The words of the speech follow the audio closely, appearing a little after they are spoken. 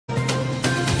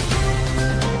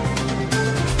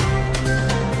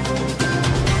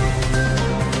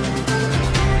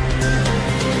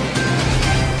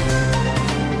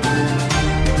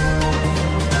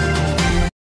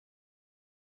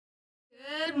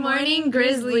morning,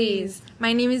 Grizzlies!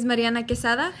 My name is Mariana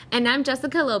Quesada. And I'm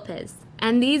Jessica Lopez.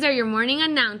 And these are your morning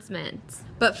announcements.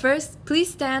 But first, please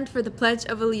stand for the Pledge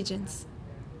of Allegiance.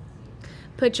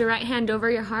 Put your right hand over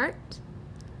your heart.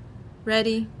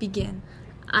 Ready, begin.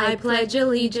 I pledge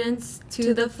allegiance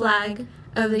to the flag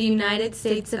of the United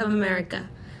States of America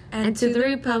and to the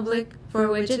republic for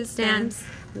which it stands,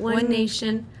 one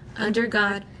nation, under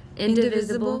God,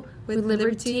 indivisible, with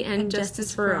liberty and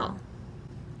justice for all.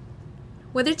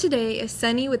 Weather today is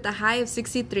sunny with a high of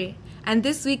 63, and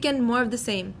this weekend more of the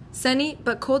same. Sunny,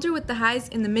 but colder with the highs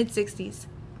in the mid-60s.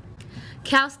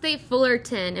 Cal State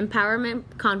Fullerton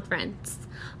Empowerment Conference.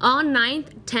 All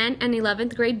 9th, 10th, and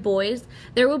 11th grade boys,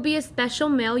 there will be a special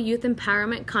male youth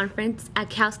empowerment conference at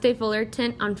Cal State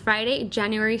Fullerton on Friday,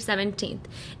 January 17th.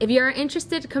 If you are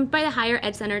interested, come by the Higher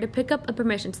Ed Center to pick up a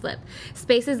permission slip.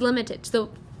 Space is limited, so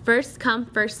first come,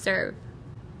 first serve.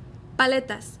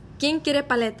 Paletas. ¿Quién quiere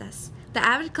paletas? The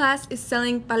Avid class is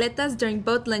selling paletas during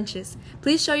both lunches.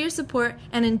 Please show your support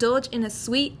and indulge in a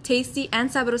sweet, tasty, and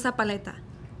sabrosa paleta.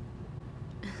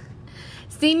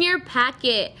 Senior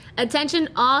Packet. Attention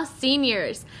all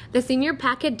seniors. The senior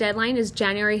packet deadline is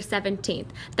January 17th.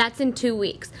 That's in 2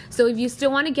 weeks. So if you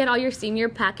still want to get all your senior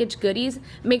package goodies,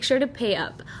 make sure to pay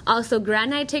up. Also, grad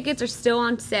night tickets are still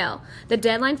on sale. The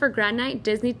deadline for grad night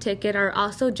Disney ticket are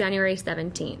also January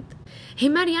 17th. Hey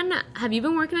Mariana, have you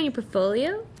been working on your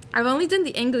portfolio? I've only done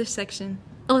the English section.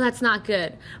 Oh, that's not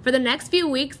good. For the next few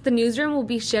weeks, the newsroom will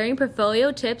be sharing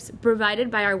portfolio tips provided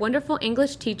by our wonderful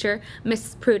English teacher,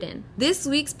 Mrs. Pruden. This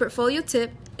week's portfolio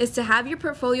tip is to have your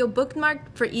portfolio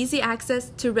bookmarked for easy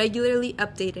access to regularly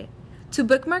update it. To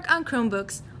bookmark on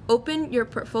Chromebooks, open your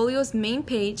portfolio's main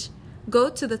page, go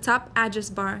to the top address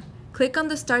bar, click on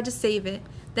the star to save it,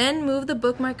 then move the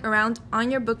bookmark around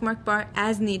on your bookmark bar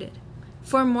as needed.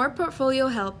 For more portfolio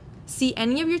help, see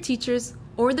any of your teachers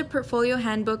or the portfolio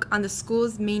handbook on the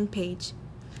school's main page.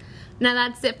 Now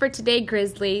that's it for today,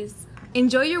 Grizzlies.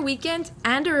 Enjoy your weekend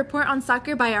and a report on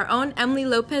soccer by our own Emily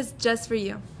Lopez just for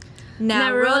you.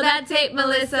 Now roll that tape,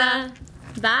 Melissa.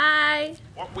 Bye.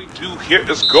 What we do here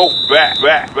is go back.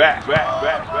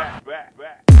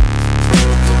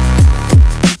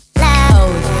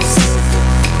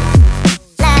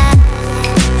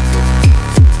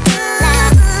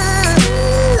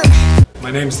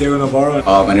 My name is Diego Navarro.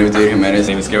 My name is David Jimenez.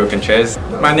 My name is Gabriel Contreras.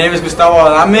 My name is Gustavo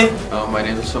Adame. My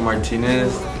name is Jose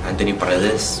Martinez. Anthony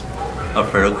Paredes.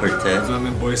 Alfredo Cortez. I'm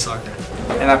in boys soccer.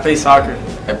 And I play soccer.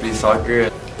 I play soccer.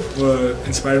 What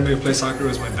inspired me to play soccer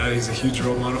was my dad. He's a huge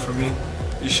role model for me.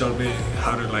 He showed me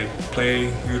how to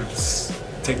play. He would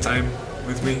take time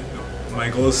with me. My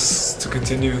goal is to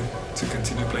continue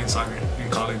playing soccer in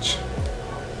college.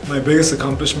 My biggest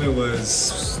accomplishment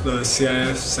was the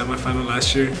CIF semifinal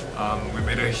last year. We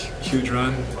made a huge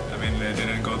run. I mean, it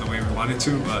didn't go the way we wanted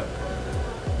to, but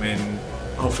I mean,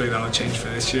 hopefully that'll change for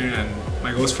this year. And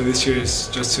my goals for this year is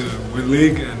just to win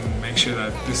league and make sure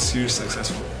that this year is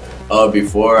successful.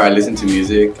 Before I listen to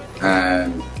music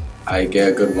and I get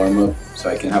a good warm up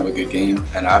so I can have a good game.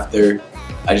 And after,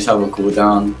 I just have a cool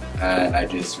down and I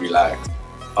just relax.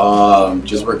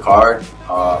 Just work hard.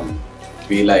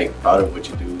 Be proud of what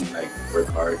you do, work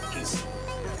hard, just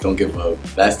don't give up.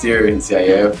 Last year in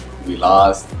CIF, we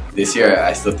lost. This year,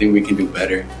 I still think we can do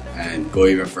better and go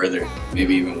even further,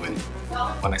 maybe even win.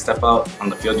 When I step out on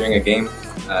the field during a game,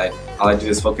 all I do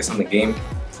is focus on the game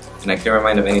and I clear my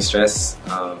mind of any stress,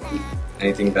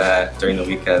 anything that during the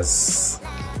week has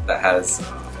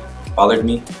bothered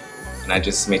me, and I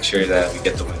just make sure that we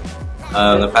get the win.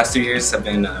 The past 2 years have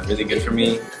been really good for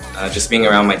me. Just being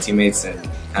around my teammates and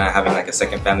having a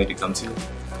second family to come to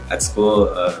at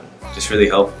school just really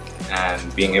helped,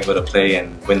 and being able to play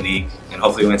and win league and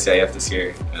hopefully win CIF this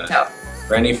year.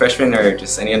 For any freshmen or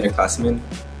just any underclassmen,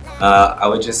 I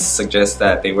would just suggest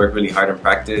that they work really hard in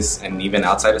practice and even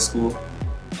outside of school,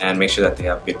 and make sure that they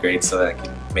have good grades so that I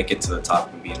can make it to the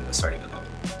top and be in the starting 11.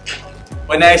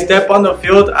 When I step on the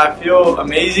field, I feel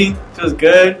amazing, feels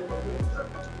good.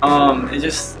 It's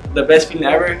just the best feeling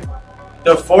ever.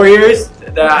 The 4 years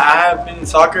that I have been in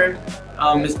soccer,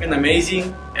 it's been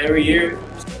amazing every year.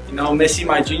 You know, missing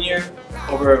my junior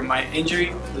over my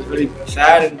injury was really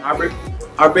sad and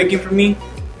heartbreaking for me.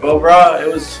 But overall,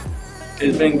 it's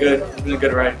been good. It's been a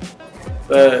good ride.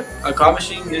 But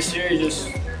accomplishing this year is just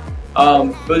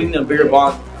building a bigger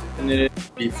bond than it is.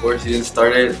 Before season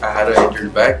started, I had an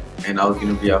injured back and I was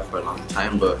going to be out for a long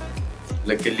time, but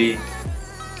luckily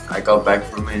I got back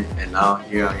from it and now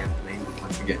here I am playing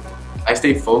once again. I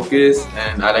stay focused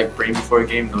and I praying before a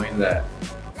game knowing that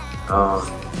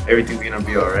everything's going to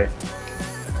be alright.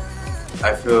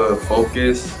 I feel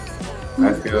focused,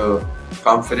 I feel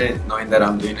confident knowing that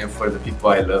I'm doing it for the people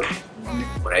I love.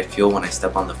 What I feel when I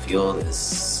step on the field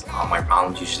is all my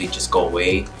problems usually just go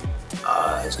away.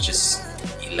 It's just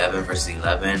 11 versus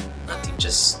 11, nothing,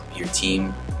 just your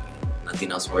team,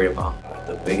 nothing else to worry about.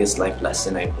 The biggest life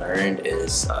lesson I've learned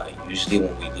is usually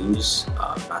when we lose,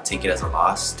 not take it as a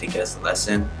loss, take it as a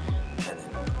lesson, and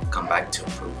then come back to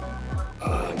improve.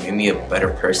 It made me a better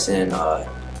person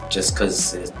just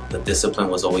because the discipline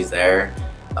was always there,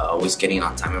 always getting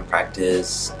on time in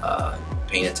practice,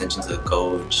 paying attention to the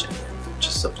coach, and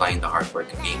just applying the hard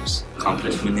work in games.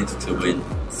 Accomplishment is to win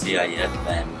CIF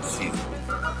and season.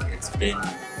 It's been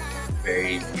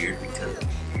very weird because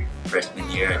freshman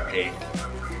year I played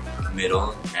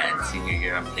middle and senior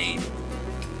year I'm playing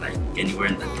like anywhere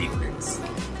in the defense.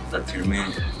 The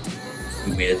tournament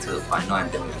we made it to the final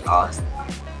and then we lost.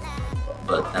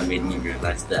 But that made me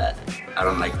realize that I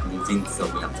don't like losing, so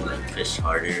we have to like push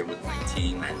harder with my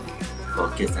team and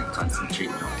focus and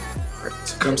concentrate more.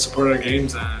 To come support our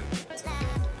games and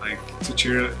like to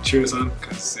cheer us on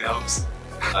because it helps.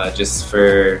 Just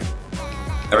for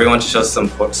everyone to show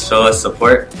us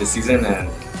support this season, and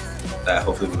that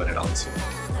hopefully we win it all this year.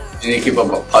 You need to keep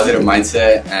up a positive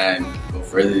mindset and go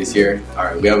further this year.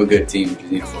 Alright, we have a good team, we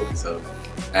just need to focus up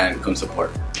and come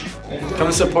support.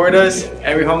 Come support us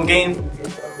every home game.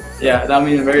 Yeah, that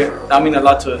means a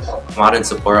lot to us. Come out and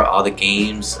support all the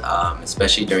games,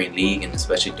 especially during league and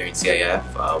especially during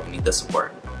CIF. We need the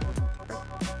support.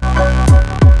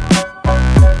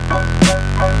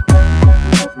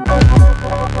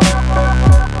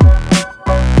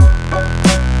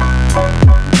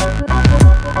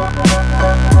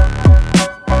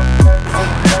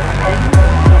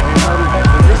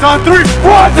 It's on 3.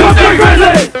 1, 2, 3,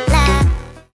 Grizzlies!